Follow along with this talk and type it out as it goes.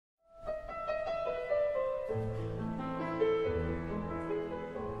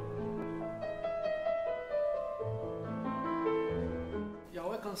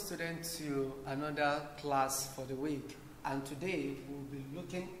students to another class for the week, and today we'll be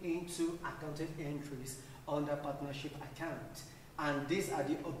looking into accounting entries under partnership account, and these are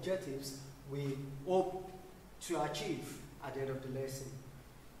the objectives we hope to achieve at the end of the lesson.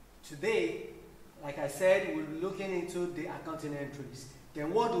 Today, like I said, we'll be looking into the accounting entries.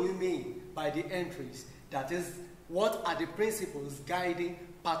 Then what do we mean by the entries? That is, what are the principles guiding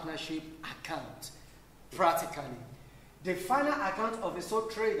partnership account practically? The final account of a sole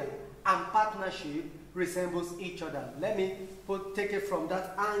trader and partnership resembles each other. Let me take it from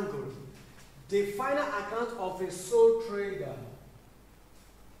that angle. The final account of a sole trader,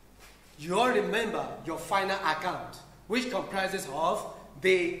 you all remember your final account, which comprises of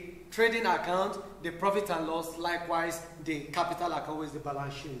the trading account, the profit and loss, likewise the capital account with the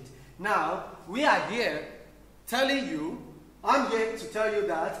balance sheet. Now, we are here telling you, I'm here to tell you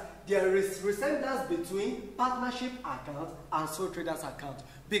that there is resemblance between partnership account and sole traders account,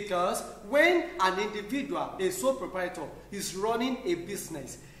 because when an individual, a sole proprietor, is running a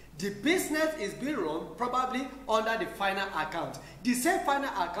business, the business is being run probably under the final account. The same final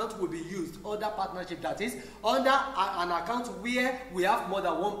account will be used under partnership, that is, under an account where we have more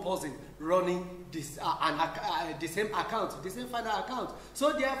than one person running this, the same account, the same final account.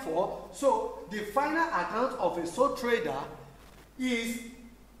 So therefore, the final account of a sole trader is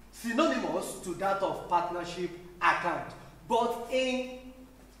synonymous to that of partnership account. But in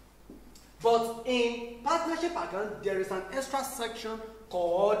partnership account, there is an extra section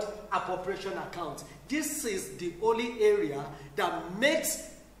called appropriation account. This is the only area that makes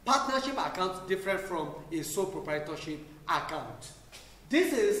partnership account different from a sole proprietorship account.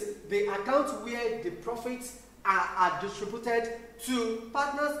 This is the account where the profits are distributed to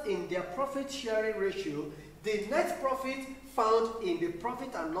partners in their profit sharing ratio. The net profit found in the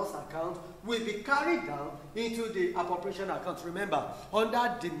profit and loss account will be carried down into the appropriation account. Remember,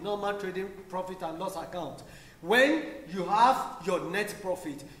 under the normal trading profit and loss account, when you have your net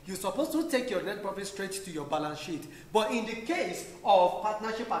profit, you're supposed to take your net profit straight to your balance sheet. But in the case of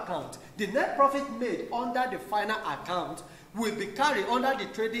partnership account, the net profit made under the final account will be carried under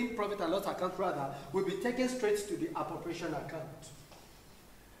the trading profit and loss account, rather, will be taken straight to the appropriation account.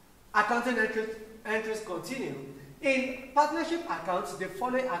 Accounting entries continue. In partnership accounts, the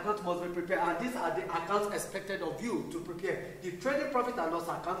following accounts must be prepared, and these are the accounts expected of you to prepare. The trading profit and loss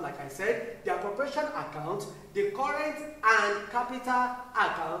account, like I said, the appropriation account, the current and capital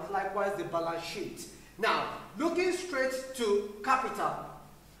account, likewise the balance sheet. Now, looking straight to capital.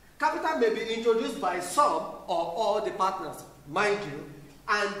 Capital may be introduced by some or all the partners, mind you.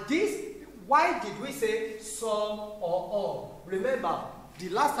 And this, why did we say some or all? Remember, the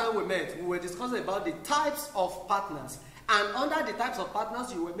last time we met, we were discussing about the types of partners. And under the types of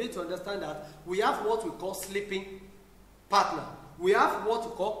partners, you were made to understand that we have what we call sleeping partner. We have what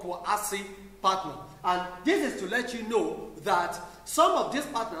we call quasi partner. And this is to let you know that some of these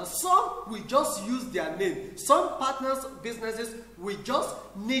partners, some will just use their name. Some partners, businesses, will just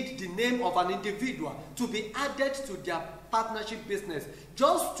need the name of an individual to be added to their partnership business,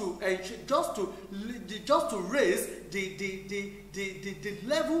 just to raise the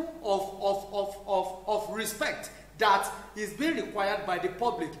level of respect that is being required by the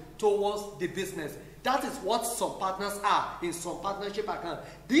public towards the business. That is what some partners are in some partnership accounts.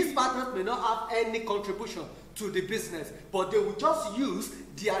 These partners may not have any contribution to the business, but they will just use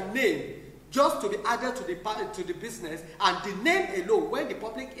their name just to be added to the business, and the name alone, when the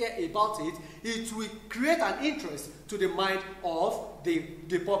public hear about it, it will create an interest to the mind of the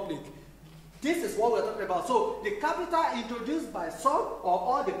public. This is what we're talking about. So the capital introduced by some or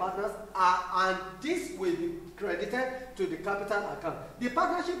all the partners are, and this will be credited to the capital account. The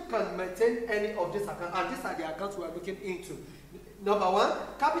partnership can maintain any of these accounts, and these are the accounts we are looking into. Number one,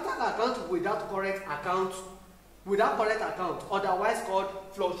 capital account without current account. Without current account, otherwise called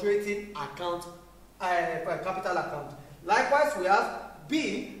fluctuating account, capital account. Likewise, we have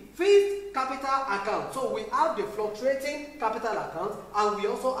B, fixed capital account. So we have the fluctuating capital account, and we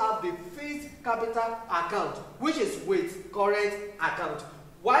also have the fixed capital account, which is with current account.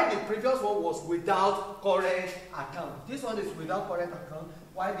 While the previous one was without current account. This one is without current account,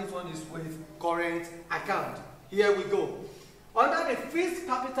 while this one is with current account. Here we go. Under the fixed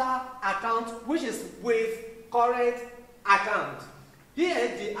capital account, which is with current account,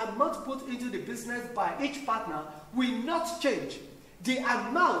 here the amount put into the business by each partner will not change. The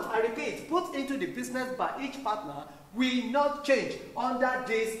amount, I repeat, put into the business by each partner will not change under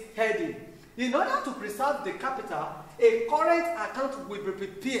this heading. In order to preserve the capital, a current account will be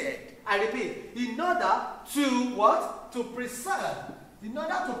prepared. I repeat, in order to what? To preserve In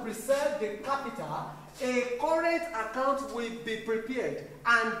order to preserve the capital, a current account will be prepared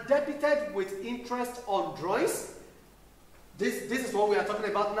and debited with interest on drawings. This is what we are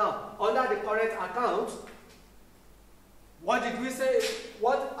talking about now. Under the current account, what did we say?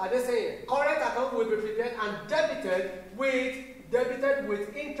 What are they saying? Current account will be prepared and debited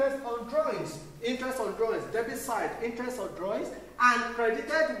with interest on drawings. Interest on drawings. Debit side, interest on drawings. And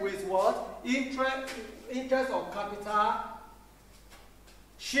credited with what? Interest on capital,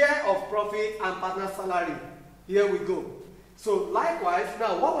 share of profit, and partner salary. Here we go. So likewise,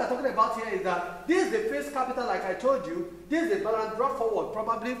 now what we're talking about here is that this is the fixed capital, like I told you. This is the balance brought forward,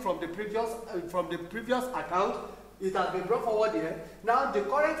 probably from the previous account. It has been brought forward here. Now the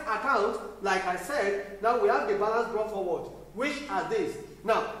current account, like I said, now we have the balance brought forward, which are these.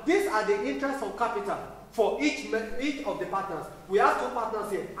 Now these are the interest on capital for each of the partners. We have two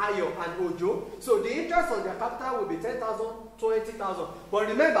partners here, Ayo and Ojo. So the interest on their capital will be 10,000, 20,000. But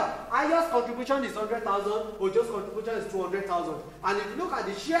remember, Ayo's contribution is 100,000, Ojo's contribution is 200,000. And if you look at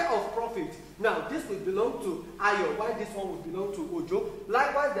the share of profit, now this will belong to Ayo, while this one will belong to Ojo.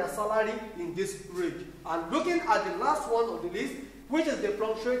 Likewise, their salary in this range. And looking at the last one on the list, which is the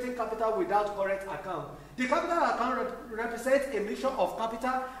fluctuating capital without current account. The capital account represents a mixture of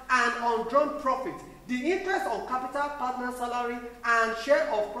capital and undrawn profit. The interest on capital, partner salary, and share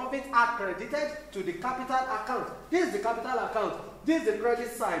of profit are credited to the capital account. This is the capital account. This is the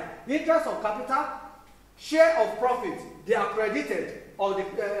credit side. Interest on capital, share of profit, they are credited on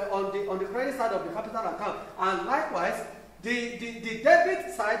the credit side of the capital account. And likewise, the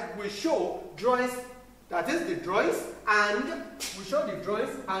debit side will show drawings. That is the drawings, and we show the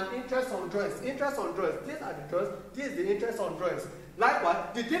drawings and interest on drawings. Interest on drawings. These are the drawings. This is the interest on drawings.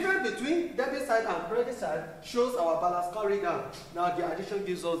 Likewise, the difference between debit side and credit side shows our balance carried down. Now the addition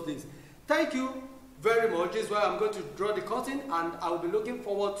gives us this. Thank you very much. This is where I'm going to draw the curtain, and I will be looking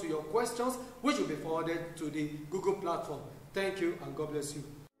forward to your questions, which will be forwarded to the Google platform. Thank you, and God bless you.